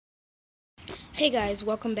Hey guys,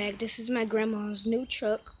 welcome back. This is my grandma's new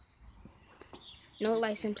truck. No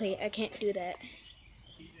license plate. I can't do that.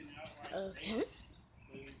 Okay.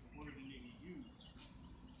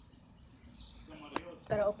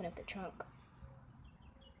 Gotta open up the trunk.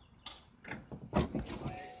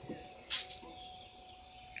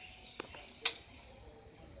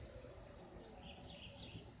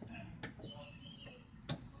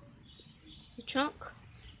 The trunk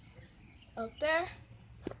up there.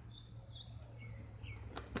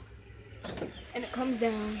 And it comes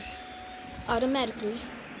down automatically.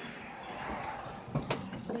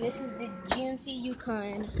 And this is the GMC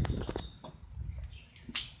Yukon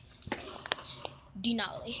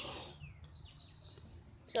Denali.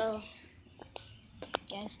 So,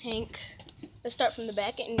 gas tank. Let's start from the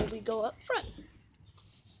back and we go up front.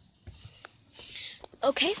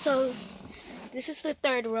 Okay, so this is the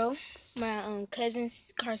third row. My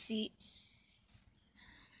cousin's car seat.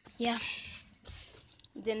 Yeah.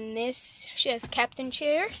 Then this, she has captain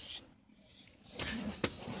chairs.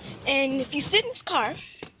 And if you sit in this car,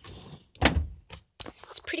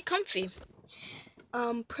 it's pretty comfy.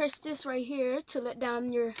 Press this right here to let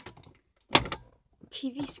down your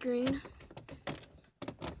TV screen.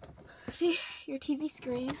 See, your TV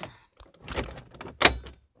screen.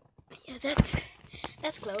 Yeah,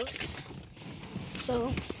 that's closed.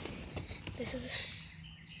 So, this is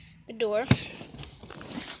the door.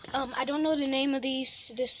 I don't know the name of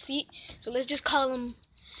this seat, so let's just call them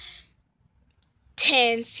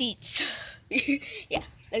 10 seats. Yeah,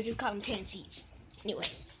 let's just call them 10 seats. Anyway,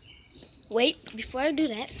 wait, before I do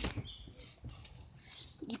that,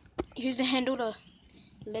 here's the handle to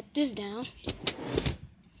let this down.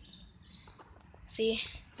 See?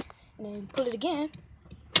 And then pull it again.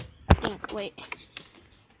 Wait,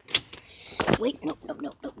 nope.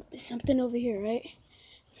 There's something over here, right?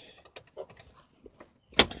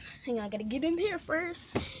 Hang on, I gotta get in here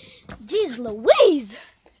first. Jeez Louise!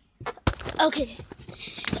 Okay.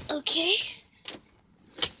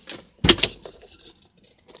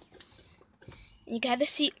 You got the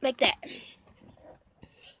seat like that.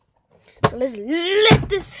 So let's lift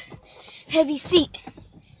this heavy seat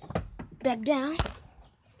back down.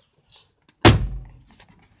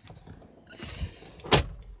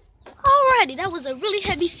 Alrighty, that was a really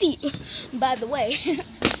heavy seat, by the way.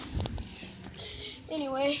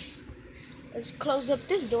 Anyway, let's close up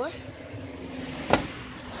this door.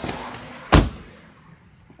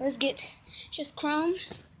 Let's get just chrome.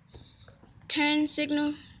 Turn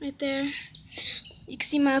signal right there. You can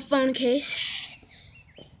see my phone case.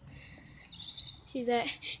 See that?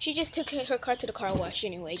 She just took her car to the car wash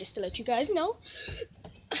anyway, just to let you guys know.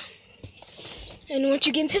 And once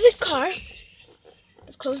you get into the car,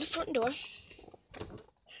 let's close the front door.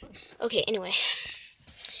 Okay, anyway.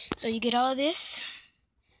 So you get all this.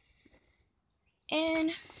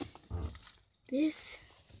 And this.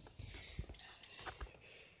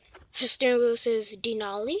 Her steering wheel says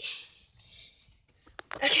Denali.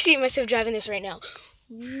 I can see myself driving this right now.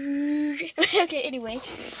 Okay, anyway.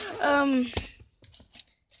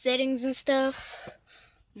 Settings and stuff.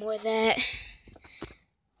 More of that.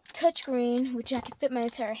 Touchscreen, which I can fit my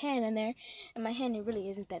entire hand in there. And my hand really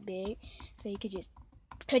isn't that big. So you could just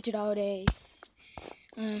touch it all day.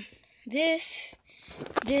 This.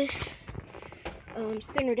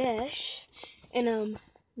 Center dash. And I'm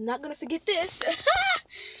not gonna forget this.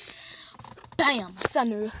 Bam!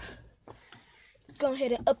 Sunroof. Let's go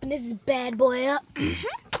ahead and open this bad boy up.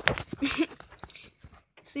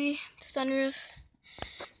 See the sunroof?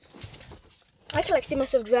 I can see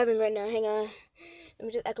myself driving right now. Hang on. Let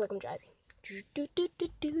me just act like I'm driving.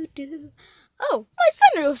 Oh, my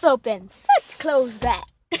sunroof's open. Let's close that.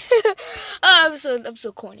 I'm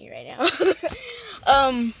so corny right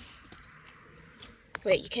now.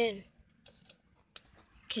 Wait, you can.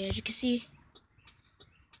 Okay, as you can see,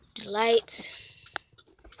 the lights.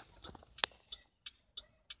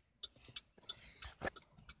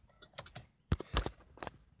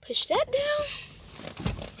 Push that down.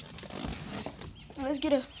 Let's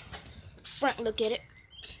get a front look at it.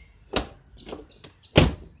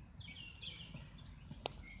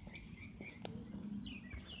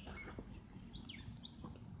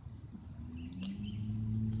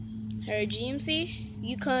 Her GMC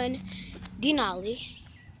Yukon Denali.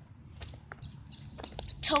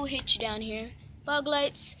 Tow hitch down here. Fog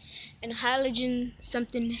lights and halogen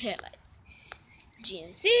something headlights.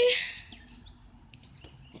 GMC.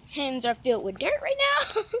 Hands are filled with dirt right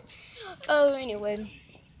now. Oh, anyway.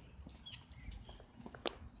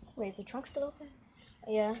 Wait, is the trunk still open?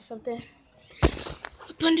 Yeah, something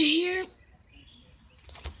up under here.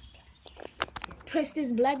 Press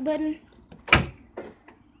this black button.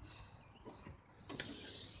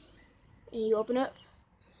 and you open up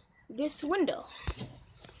this window,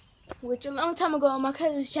 which a long time ago on my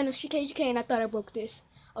cousin's channel, KGK, and I thought I broke this.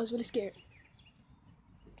 I was really scared.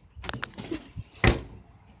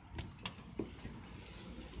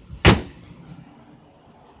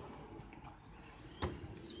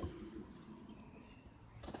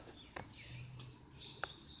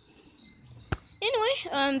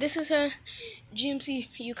 Anyway, this is her GMC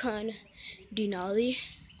Yukon Denali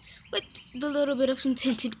with the little bit of some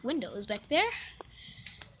tinted windows back there.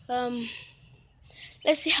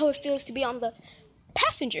 Let's see how it feels to be on the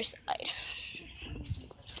passenger side.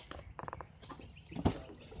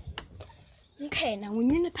 Okay, now when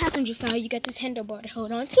you're in the passenger side, you got this handlebar to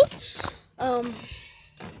hold on to.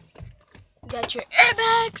 Got your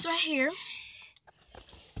airbags right here.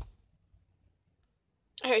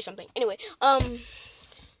 I heard something. Anyway,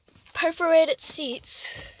 perforated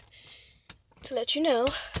seats to let you know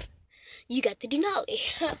you got the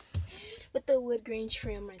Denali with the wood grain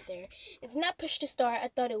trim right there. It's not push to start. I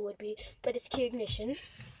thought it would be, but it's key ignition.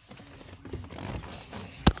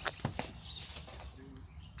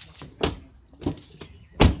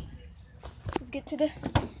 Let's get to the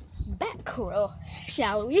back row,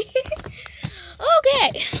 shall we?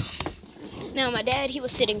 Okay. Now my dad, he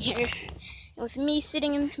was sitting here. With me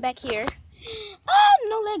sitting back here,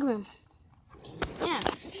 no leg room. Yeah,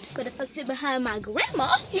 but if I sit behind my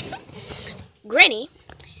grandma, Granny,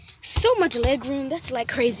 so much leg room. That's like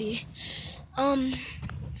crazy.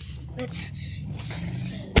 Let's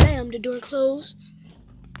slam the door closed,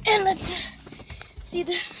 and let's see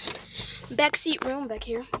the back seat room back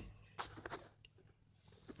here.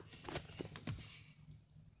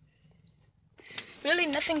 Really,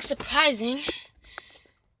 nothing surprising.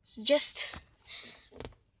 It's just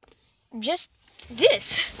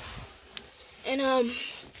this, and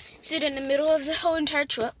sit in the middle of the whole entire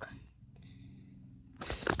truck.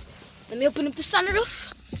 Let me open up the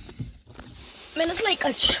sunroof. Man, it's like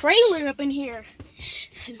a trailer up in here.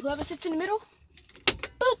 And whoever sits in the middle,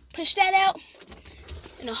 boop, push that out,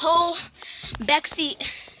 and the whole back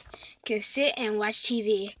seat can sit and watch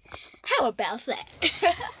TV. How about that?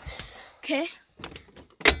 Okay,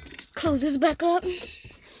 let's close this back up.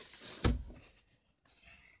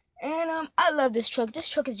 And I love this truck. This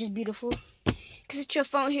truck is just beautiful. Cause it's your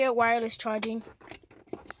phone here, wireless charging.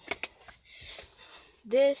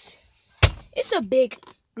 This, it's a big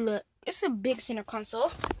center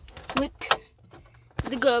console with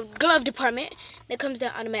the glove department that comes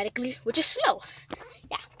down automatically, which is slow.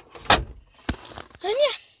 Yeah. And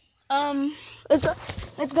yeah, let's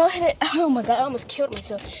go ahead and, oh my god, I almost killed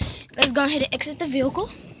myself. Let's go ahead and exit the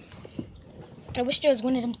vehicle. I wish there was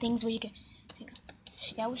one of them things where you can.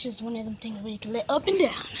 Yeah, I wish it was one of them things where you can let up and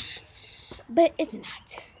down. But it's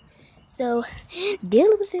not. So,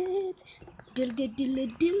 deal with it. Deal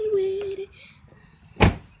with it.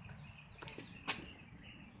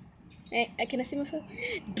 Hey, can I see my phone?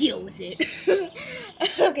 Deal with it.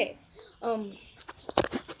 Okay. Are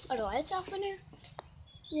the lights off in there?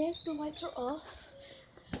 Yes, the lights are off.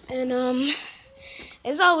 And,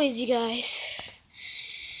 as always, you guys,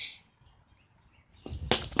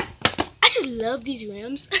 I love these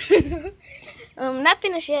rims. Not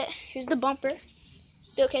finished yet. Here's the bumper.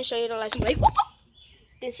 Still can't show you the lights. I'm like, whoop, whoop.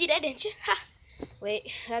 Didn't see that, didn't you? Ha.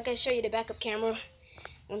 Wait, I can show you the backup camera.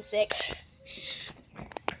 One sec.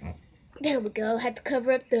 There we go. Had to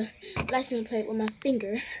cover up the license plate with my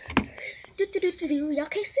finger. Y'all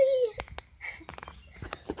can't see it.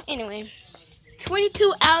 Anyway,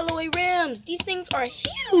 22 alloy rims. These things are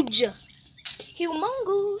huge.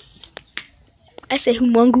 Humongous. I say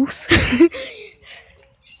humongous.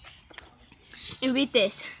 And read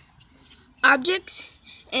this. Objects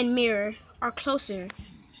and mirror are closer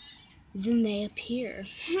than they appear.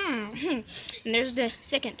 And there's the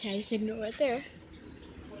second turn signal right there.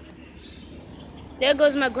 There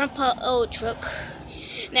goes my grandpa old truck.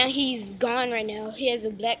 Now he's gone right now. He has a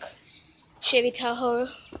black Chevy Tahoe.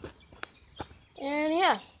 And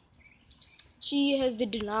yeah. She has the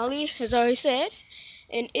Denali, as I already said.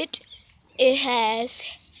 And it has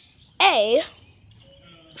a,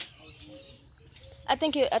 I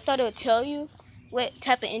thought it would tell you what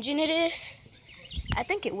type of engine it is. I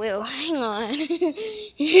think it will. Hang on.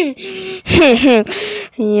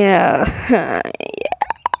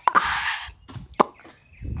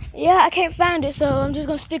 Yeah, I can't find it, so I'm just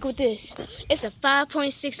gonna stick with this. It's a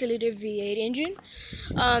 5.6 liter V8 engine.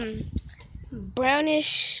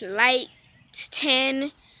 Brownish, light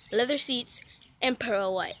tan, leather seats, and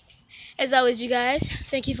pearl white. As always, you guys,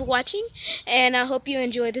 thank you for watching, and I hope you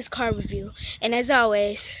enjoyed this car review. And as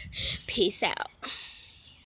always, peace out.